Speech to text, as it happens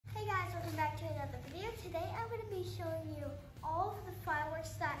showing you all of the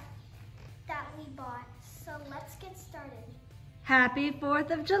fireworks that we bought. So let's get started. Happy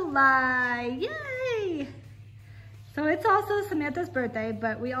 4th of July, yay! So it's also Samantha's birthday,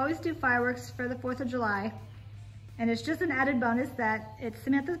 but we always do fireworks for the 4th of July. And it's just an added bonus that it's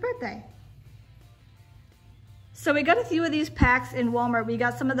Samantha's birthday. So we got a few of these packs in Walmart. We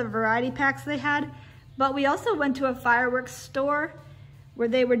got some of the variety packs they had, but we also went to a fireworks store where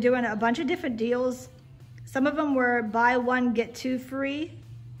they were doing a bunch of different deals. Some of them were buy one, get two free.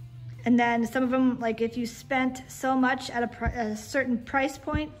 And then some of them, like if you spent so much at a certain price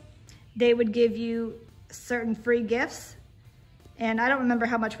point, they would give you certain free gifts. And I don't remember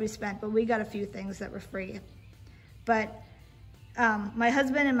how much we spent, but we got a few things that were free. But my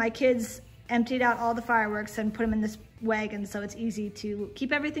husband and my kids emptied out all the fireworks and put them in this wagon so it's easy to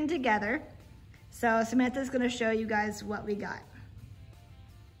keep everything together. So Samantha's gonna show you guys what we got.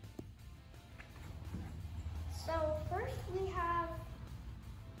 So first we have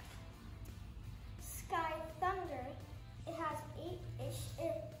Sky Thunder. It has it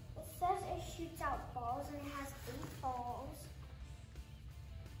says it shoots out balls and it has 8 balls.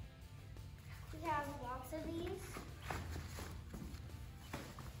 We have lots of these.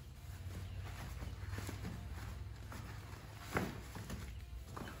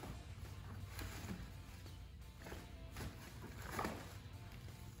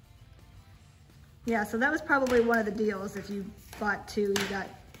 Yeah, so that was probably one of the deals. If you bought 2, you got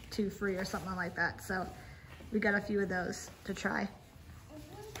 2 free or something like that. So we got a few of those to try.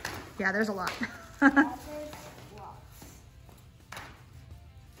 Yeah, there's a lot. There's lots.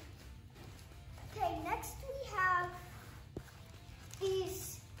 Okay, next we have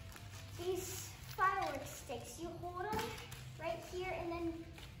these firework sticks. You hold them right here, and then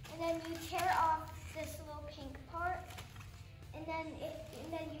you tear off this little pink part, and then you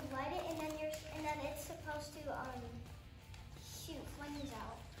light it, and then it's supposed to shoot flames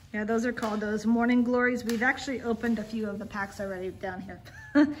out. Yeah, those are called those Morning Glories. We've actually opened a few of the packs already down here.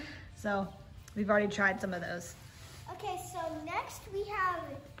 So we've already tried some of those. Okay, so next we have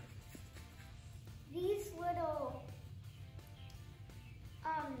these little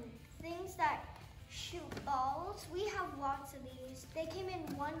things that shoot balls. We have lots of these. They came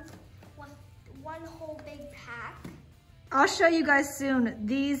in one whole big pack. I'll show you guys soon.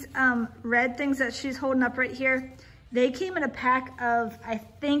 These red things that she's holding up right here, they came in a pack of, I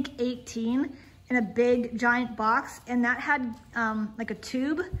think, 18 in a big giant box, and that had like a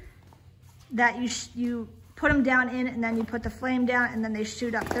tube that you put them down in, and then you put the flame down, and then they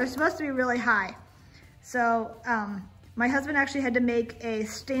shoot up. They're supposed to be really high. So my husband actually had to make a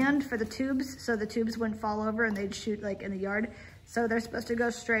stand for the tubes so the tubes wouldn't fall over and they'd shoot like in the yard. So they're supposed to go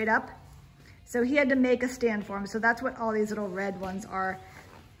straight up. So he had to make a stand for them. So that's what all these little red ones are.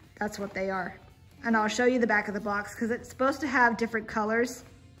 That's what they are. And I'll show you the back of the box because it's supposed to have different colors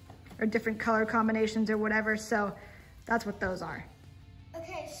or different color combinations or whatever. So that's what those are.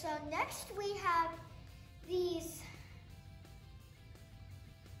 Okay, so next we have these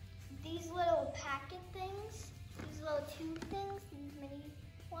little packet things, these little tube things, these mini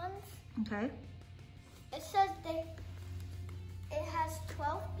ones. Okay. It says it has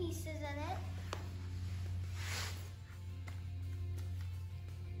 12 pieces in it.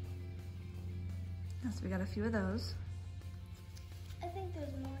 So we got a few of those. I think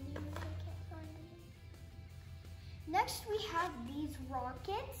there's more of these, I can't find them. Next we have these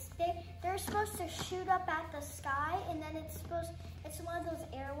rockets. They're supposed to shoot up at the sky, and then it's one of those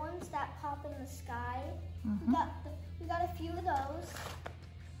air ones that pop in the sky. Mm-hmm. We got a few of those.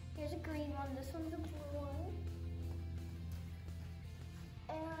 Here's a green one, this one's a blue one.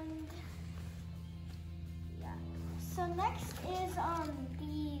 And yeah. So next is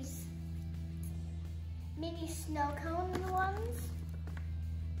these mini snow cone ones.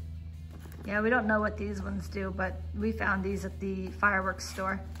 Yeah, we don't know what these ones do, but we found these at the fireworks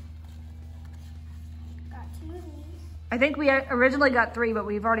store. Got 2 of these. I think we originally got 3, but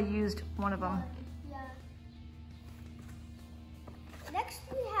we've already used one of them. Yeah. Next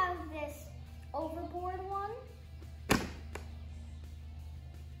we have this overboard one. I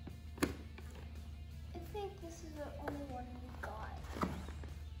think this is the only one we got.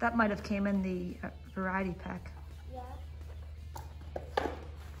 That might have came in the variety pack. Yeah.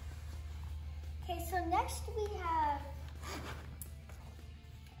 Okay, so next we have...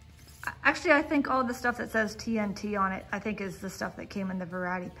 Actually, I think all the stuff that says TNT on it, I think is the stuff that came in the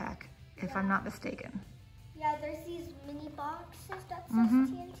variety pack, if I'm not mistaken. Yeah, there's these mini boxes that says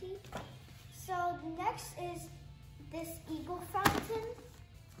TNT. So next is this eagle fountain.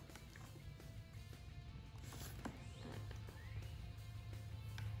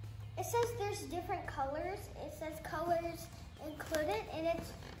 it says there's different colors. It says colors included, and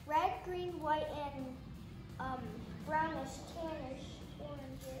it's red, green, white, and brownish, tannish,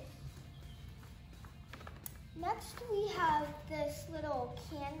 oranges. Next we have this little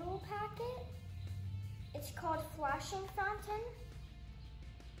candle packet. It's called Flashing Fountain.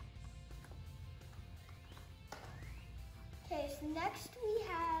 Okay, so next we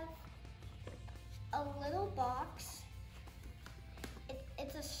have a little box.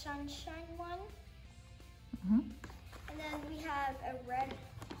 It's a sunshine one. Mm-hmm. And then we have a red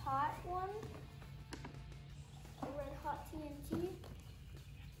hot one. A red hot TNT.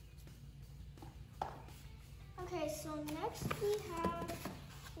 Okay, so next we have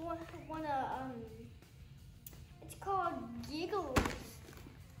one it's called Giggles.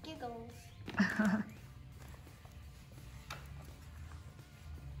 Giggles.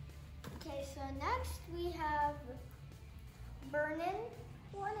 Okay, so next we have Burnin'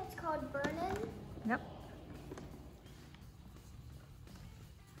 one. It's called Burnin'. Yep.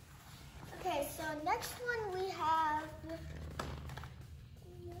 Okay, so next one we have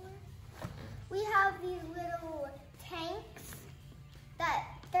these little tanks that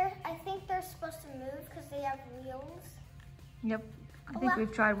I think they're supposed to move because they have wheels. Yep. I think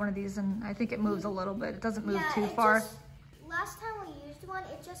we've tried one of these and I think it moves a little bit. It doesn't move too far. Last time we used one,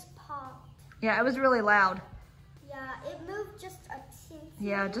 it just popped. Yeah, it was really loud. Yeah, it moved just a teensy.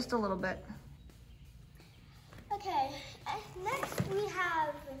 Yeah, just a little bit. Okay, next we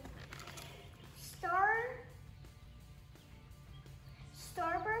have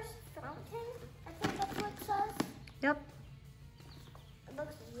Starburst Fountain. I think that's what it says. Yep. It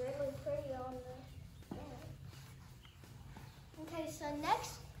looks really pretty on the thing. Okay, so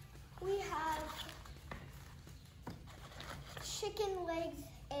next we have chicken legs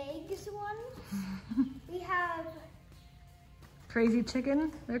eggs one. We have Crazy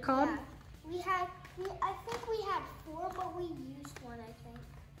chicken, they're called. Yeah, I think we had 4, but we used one, I think.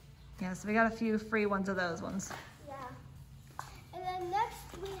 Yeah, so we got a few free ones of those ones. Yeah. And then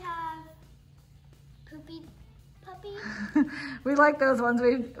next we have Poopy Puppy. We like those ones.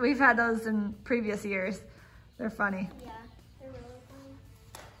 We've had those in previous years. They're funny. Yeah, they're really funny.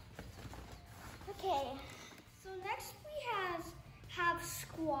 Okay, so next we have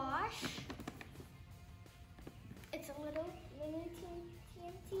Squash. It's a little mini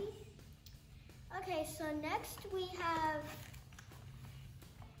TNT. Okay, so next we have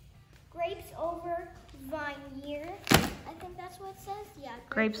Grapes Over Vineyard. I think that's what it says. Yeah.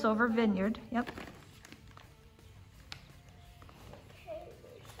 Grapes Over Vineyard. Yep. Okay,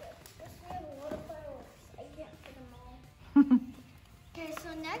 this we have a lot of fireworks. I can't fit them all. Okay, so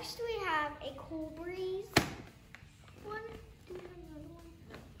next we have a Cool Breeze one. Do we have another one?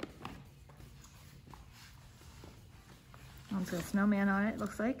 One's got a snowman on it,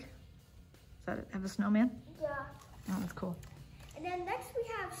 looks like. Does that have a snowman? Yeah. Oh, that's cool. And then next we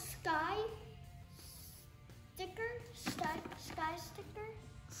have Sky Sticker. Sky Sticker.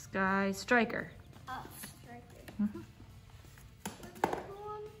 Sky Striker. Oh, Striker. Mm-hmm. Another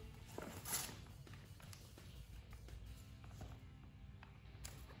one.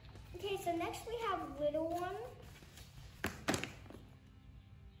 Okay, so next we have Little One.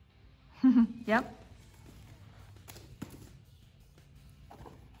 Yep.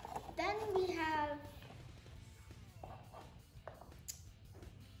 Then we have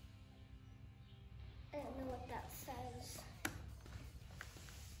I don't know what that says.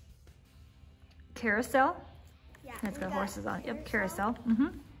 Carousel. Yeah. It's we got horses on it. Yep, carousel. carousel.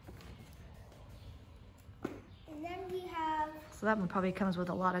 Mm-hmm. And then we have So that one probably comes with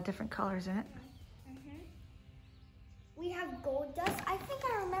a lot of different colors in it. we have Gold Dust. I think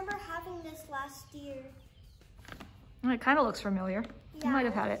I remember having this last year. Well, it kind of looks familiar. Yeah, You might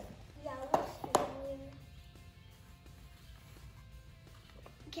have had it. Yeah, it looks familiar.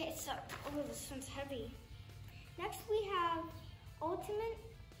 Okay, so this one's heavy. Next we have Ultimate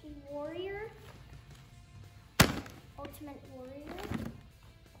Warrior. Ultimate Warrior.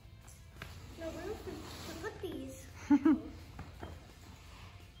 No room to put these.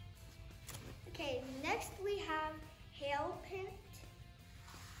 Okay, next we have Hail Pint.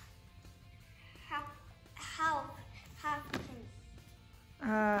 Half pint.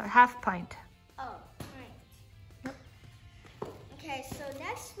 Half pint. Oh, right. Yep. Okay, so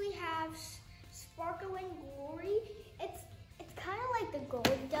next we have Sparkling Glory. It's kind of like the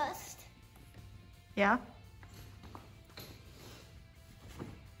gold dust. Yeah.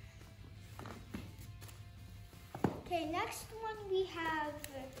 Okay, next one we have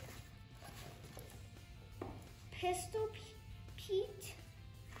Pistol Pete.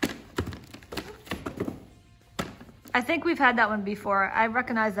 I think we've had that one before. I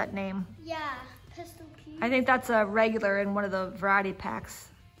recognize that name. Yeah, Pistol Pete. I think that's a regular in one of the variety packs.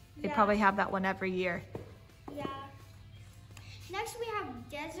 They Yeah. probably have that one every year. Yeah. Next we have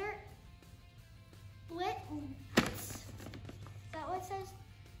Desert Blitz. Is that what it says?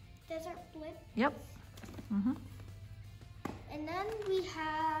 Desert Blitz. Yep. Mm-hmm. And then we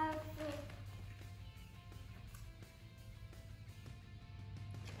have,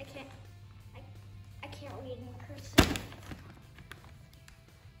 I can't read in cursive.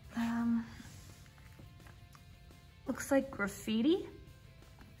 Looks like graffiti.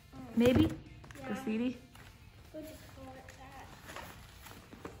 Maybe Yeah. graffiti. We'll just call it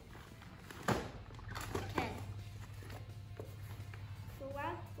that. Okay. So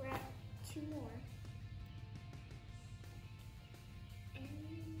we're at 2 more.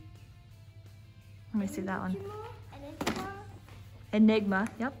 Let me see that one. Enigma. Enigma.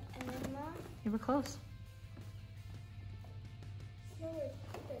 Yep. Enigma. You were close. No,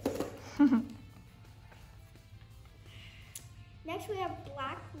 this. Next we have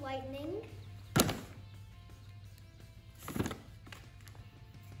Black Lightning.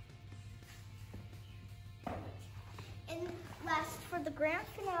 And last, for the grand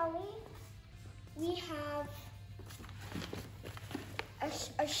finale, we have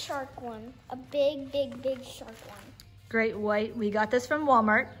a shark one. A big, big, big shark one. Great white. We got this from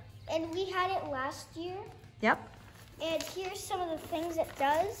Walmart. And we had it last year. Yep. And here's some of the things it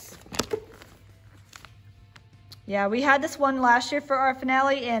does. Yeah, we had this one last year for our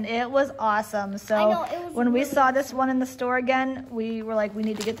finale, and it was awesome. So I know, it was when we really saw this one in the store again, we were like, we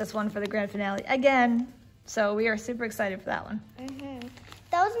need to get this one for the grand finale again. So we are super excited for that one. Mm-hmm.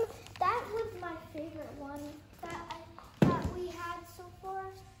 That was my favorite one that we had so far.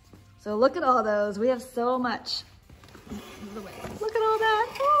 So look at all those. We have so much. Look at all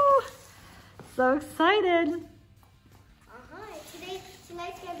that. Oh, so excited.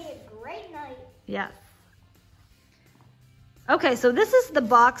 Tonight's gonna be a great night. Yes. Okay, so this is the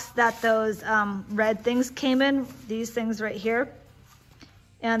box that those red things came in. These things right here.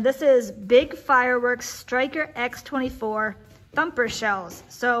 And this is Big Fireworks Striker X24 Thumper Shells.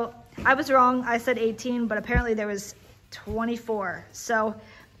 So I was wrong. I said 18, but apparently there was 24. So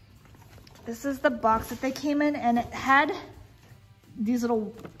this is the box that they came in, and it had these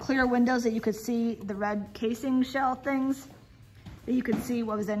little clear windows that you could see the red casing shell things, that you could see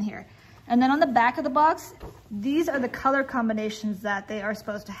what was in here. And then on the back of the box, these are the color combinations that they are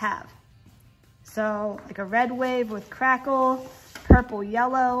supposed to have. So like a red wave with crackle, purple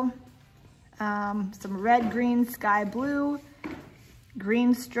yellow, some red, green, sky blue,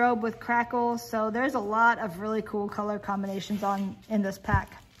 green strobe with crackle. So there's a lot of really cool color combinations in this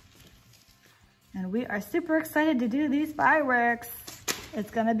pack. And we are super excited to do these fireworks. It's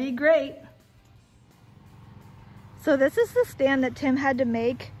gonna be great. So this is the stand that Tim had to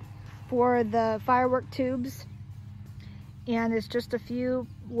make for the firework tubes. And it's just a few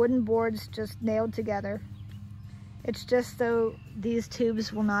wooden boards just nailed together. It's just so these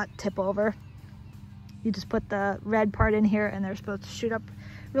tubes will not tip over. You just put the red part in here and they're supposed to shoot up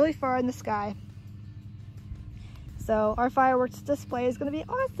really far in the sky. So our fireworks display is gonna be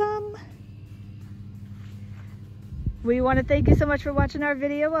awesome. We want to thank you so much for watching our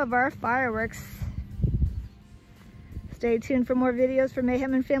video of our fireworks. Stay tuned for more videos from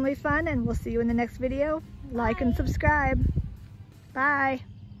Mayhem and Family Fun, and we'll see you in the next video. Like and subscribe. Bye.